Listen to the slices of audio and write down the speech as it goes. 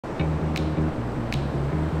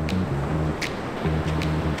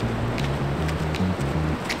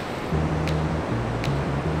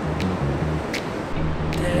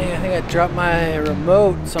I dropped my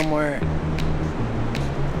remote somewhere.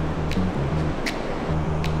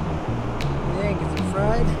 Dang, is it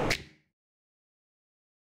fried?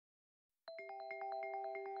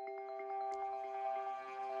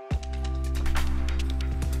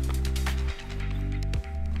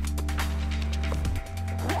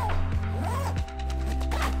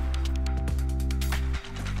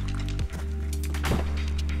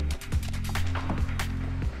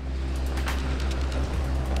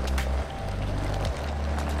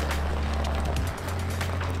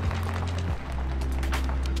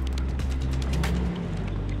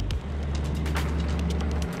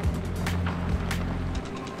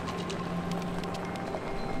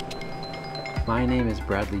 My name is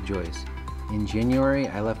Bradley Joyce. In January,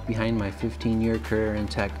 I left behind my 15-year career in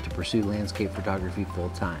tech to pursue landscape photography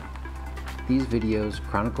full-time. These videos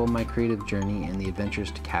chronicle my creative journey and the adventures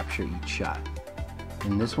to capture each shot.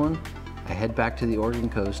 In this one, I head back to the Oregon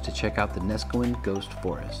coast to check out the Neskowin Ghost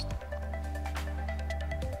Forest.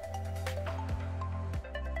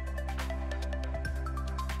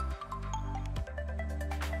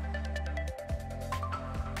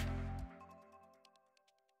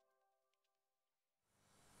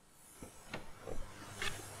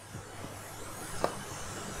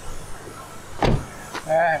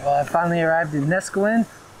 Alright, well I finally arrived in Neskowin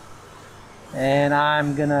and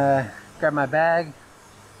I'm gonna grab my bag,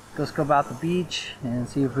 go scope out the beach and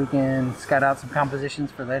see if we can scout out some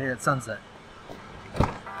compositions for later at sunset.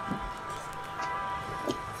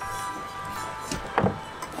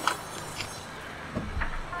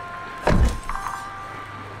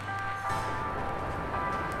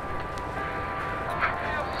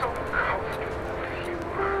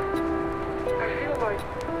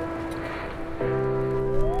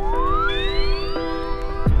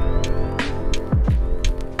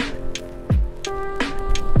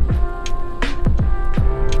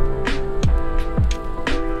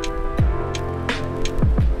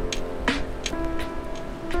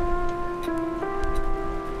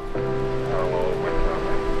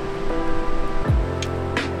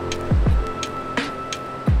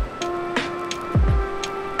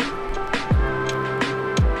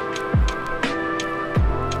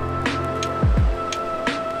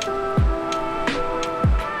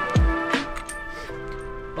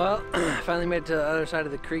 Well, I finally made it to the other side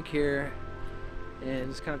of the creek here and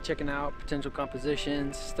just kind of checking out potential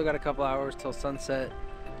compositions. Still got a couple hours till sunset.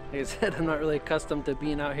 Like I said, I'm not really accustomed to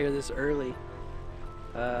being out here this early,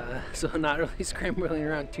 so I'm not really scrambling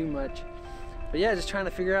around too much. But yeah, just trying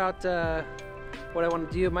to figure out what I want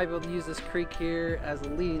to do. I might be able to use this creek here as a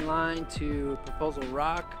leading line to Proposal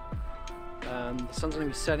Rock. The sun's going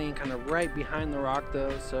to be setting kind of right behind the rock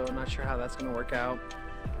though, so I'm not sure how that's going to work out.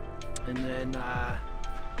 And then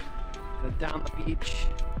down the beach,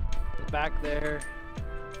 the back there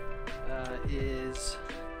is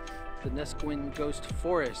the Neskowin Ghost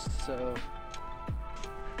Forest. So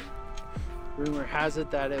rumor has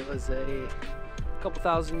it that it was a couple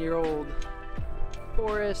thousand-year-old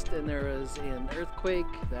forest, and there was an earthquake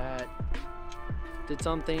that did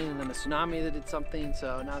something, and then a tsunami that did something.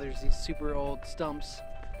 So now there's these super old stumps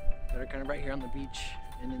that are kind of right here on the beach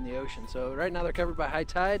and in the ocean. So right now they're covered by high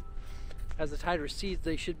tide. As the tide recedes,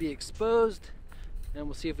 they should be exposed, and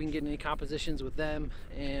we'll see if we can get any compositions with them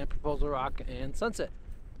and Proposal Rock and sunset.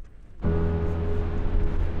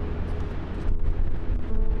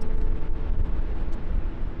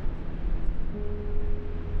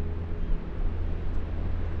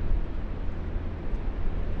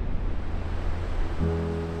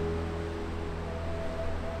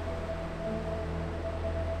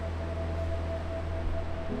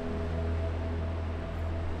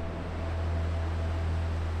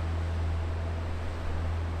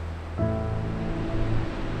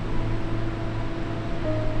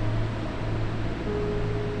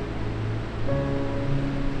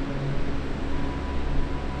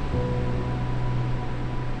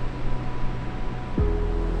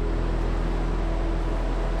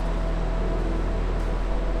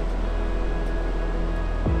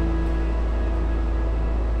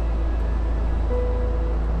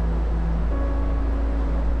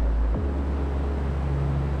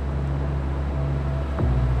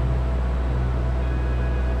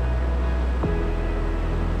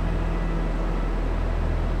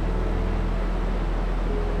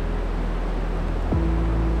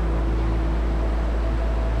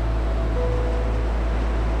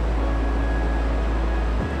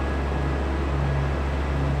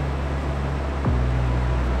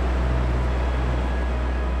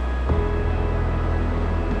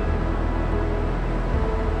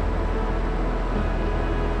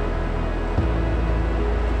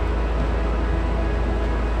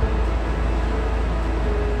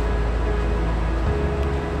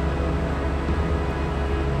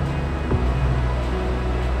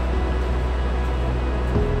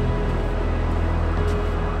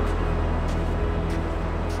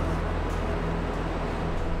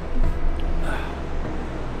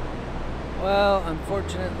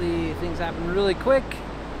 unfortunately things happened really quick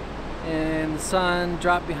and the sun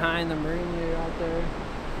dropped behind the marine layer out there,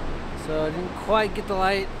 so I didn't quite get the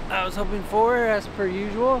light I was hoping for as per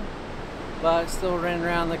usual, but still ran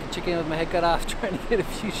around like a chicken with my head cut off trying to get a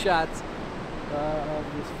few shots of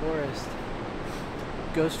this forest.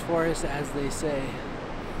 Ghost forest, as they say.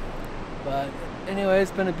 But anyway,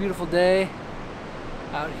 it's been a beautiful day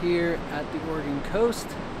out here at the Oregon coast.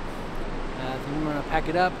 I think I'm gonna pack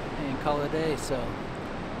it up and call it a day. So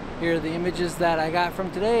here are the images that I got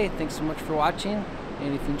from today. Thanks so much for watching,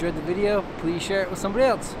 and if you enjoyed the video, please share it with somebody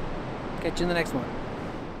else. Catch you in the next one.